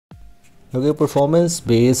Okay, performance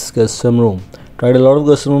based custom room. Tried a lot of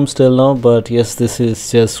custom rooms till now, but yes, this is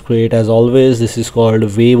just great as always. This is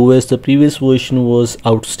called Wave OS. The previous version was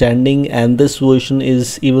outstanding, and this version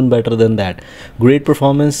is even better than that. Great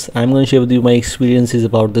performance. I'm going to share with you my experiences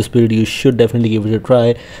about this build. You should definitely give it a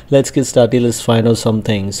try. Let's get started. Let's find out some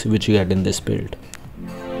things which you get in this build.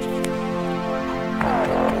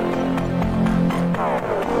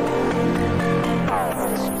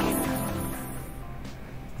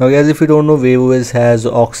 Now guys, if you don't know, Wave OS has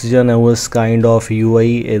Oxygen OS kind of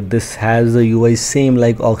UI. This has the UI same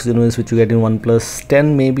like Oxygen OS which you get in OnePlus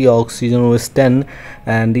 10, maybe Oxygen OS 10.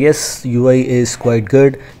 And yes, UI is quite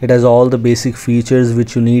good. It has all the basic features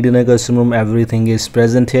which you need in a custom room. Everything is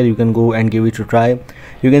present here. You can go and give it a try.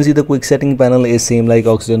 You can see the quick setting panel is same like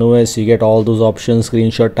Oxygen OS. You get all those options.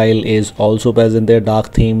 Screenshot tile is also present there.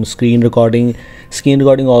 Dark theme, screen recording. Screen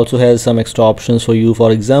recording also has some extra options for you.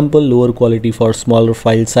 For example, lower quality for smaller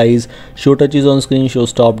file size, show touches on screen, show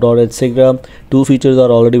stop dot, etc. Two features are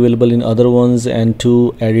already available in other ones and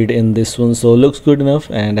two added in this one, so looks good enough.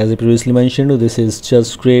 And as I previously mentioned, this is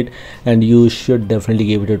just great and you should definitely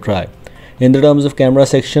give it a try. In the terms of camera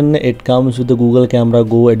section, it comes with the Google Camera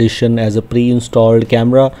Go edition as a pre-installed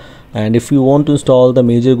camera. And if you want to install the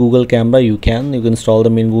major Google camera, you can install the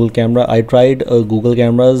main Google camera. I tried Google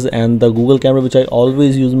cameras, and the Google camera which I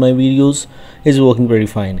always use in my videos is working pretty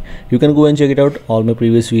fine. You can go and check it out, all my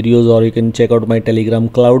previous videos, or you can check out my Telegram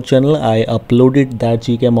cloud channel. I uploaded that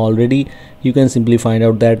Gcam already. You can simply find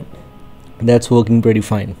out that that's working pretty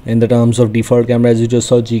fine. In the terms of default camera, as you just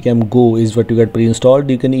saw, Gcam Go is what you get pre-installed.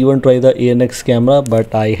 You can even try the ANX camera,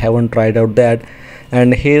 but I haven't tried out that.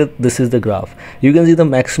 And here, this is the graph. You can see the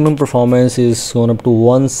maximum performance is gone up to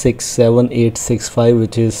 167,865,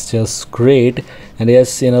 which is just great. And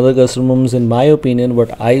yes, in other custom rooms, in my opinion,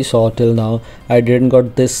 what I saw till now, I didn't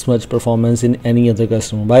got this much performance in any other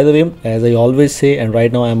custom room. By the way, as I always say, and right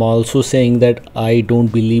now I'm also saying that I don't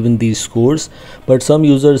believe in these scores, but some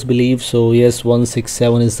users believe. So yes,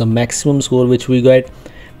 167 is the maximum score which we got.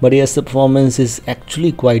 But yes, the performance is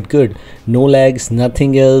actually quite good. No lags,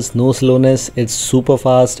 nothing else, no slowness. It's super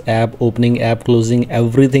fast. App opening, app closing,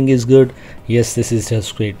 everything is good. Yes, this is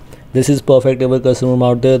just great. This is perfect ever custom room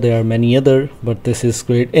out there. There are many other, but this is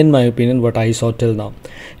great in my opinion, what I saw till now.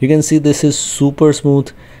 You can see this is super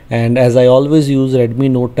smooth. And as I always use Redmi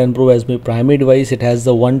Note 10 Pro as my primary device, it has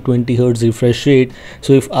the 120Hz refresh rate.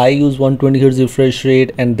 So if I use 120Hz refresh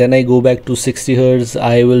rate and then I go back to 60Hz,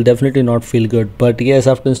 I will definitely not feel good. But yes,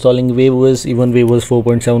 after installing Wave OS, even Wave OS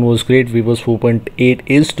 4.7 was great. Wave OS 4.8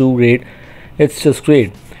 is too great. It's just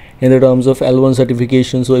great. In the terms of L1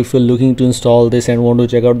 certification, so if you're looking to install this and want to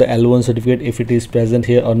check out the L1 certificate, if it is present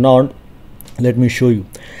here or not, let me show you.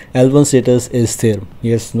 L1 status is there.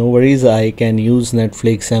 Yes, no worries. I can use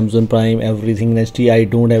Netflix, Amazon Prime, everything in HD. I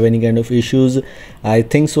don't have any kind of issues. I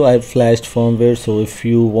think so. I've flashed firmware. So if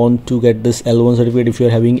you want to get this L1 certificate, if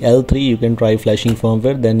you're having L3, you can try flashing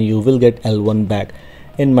firmware. Then you will get L1 back.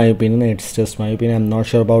 In my opinion, it's just my opinion. I'm not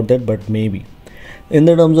sure about that, but maybe. In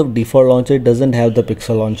the terms of default launcher, it doesn't have the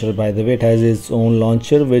pixel launcher, by the way. It has its own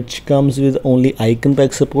launcher which comes with only icon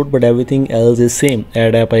pack support, but everything else is same.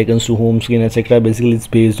 Add app icons to home screen, etc. Basically it's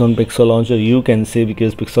based on pixel launcher, you can say,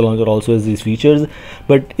 because pixel launcher also has these features,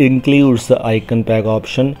 but includes the icon pack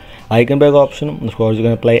option. Icon pack option, of course, you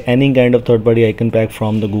can apply any kind of third-party icon pack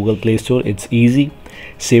from the Google Play Store. It's easy.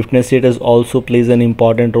 Safety status also plays an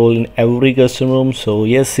important role in every custom room. So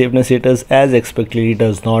yes, safety status as expected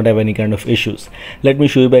does not have any kind of issues. Let me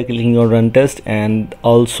show you by clicking on run test. And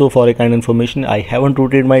also for a kind of information, I haven't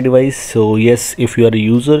rooted my device. So yes, if you are a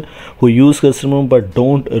user who use custom room but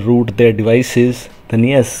don't root their devices, then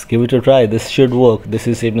yes, give it a try. This should work. This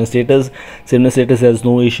is safety status. Safety status has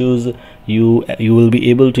no issues. You will be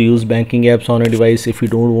able to use banking apps on a device if you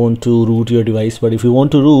don't want to root your device. But if you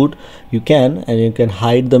want to root, you can, and you can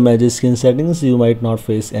hide the magic skin settings. You might not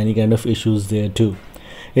face any kind of issues there too.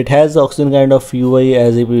 It has Oxygen kind of UI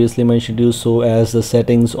as I previously mentioned to you, so as the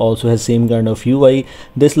settings also has same kind of UI.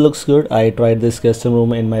 This looks good. I tried this custom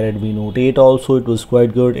room in my Redmi Note 8 also. It was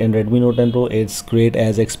quite good. In Redmi Note 10 Pro, it's great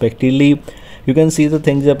as expectedly. You can see the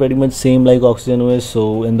things are pretty much same like Oxygen OS.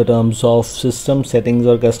 So in the terms of system settings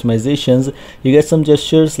or customizations, you get some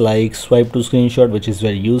gestures like swipe to screenshot, which is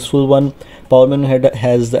very useful one. Power menu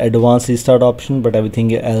has the advanced restart option, but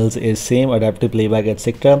everything else is same, adaptive playback,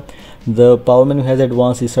 etc. The power menu has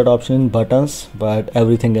advanced restart option in buttons, but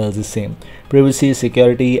everything else is same. Privacy,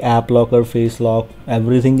 security, app locker, face lock,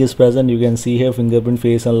 everything is present. You can see here fingerprint,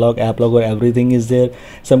 face unlock, app locker, everything is there.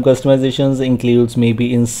 Some customizations includes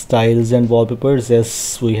maybe in styles and wallpapers.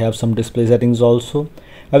 Yes, we have some display settings also.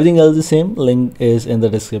 Everything else is same. Link is in the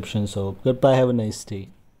description. So goodbye, have a nice day.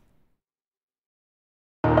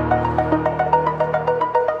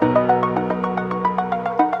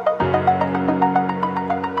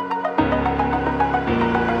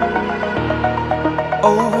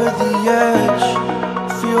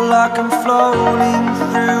 feel like I'm floating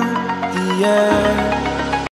through the air.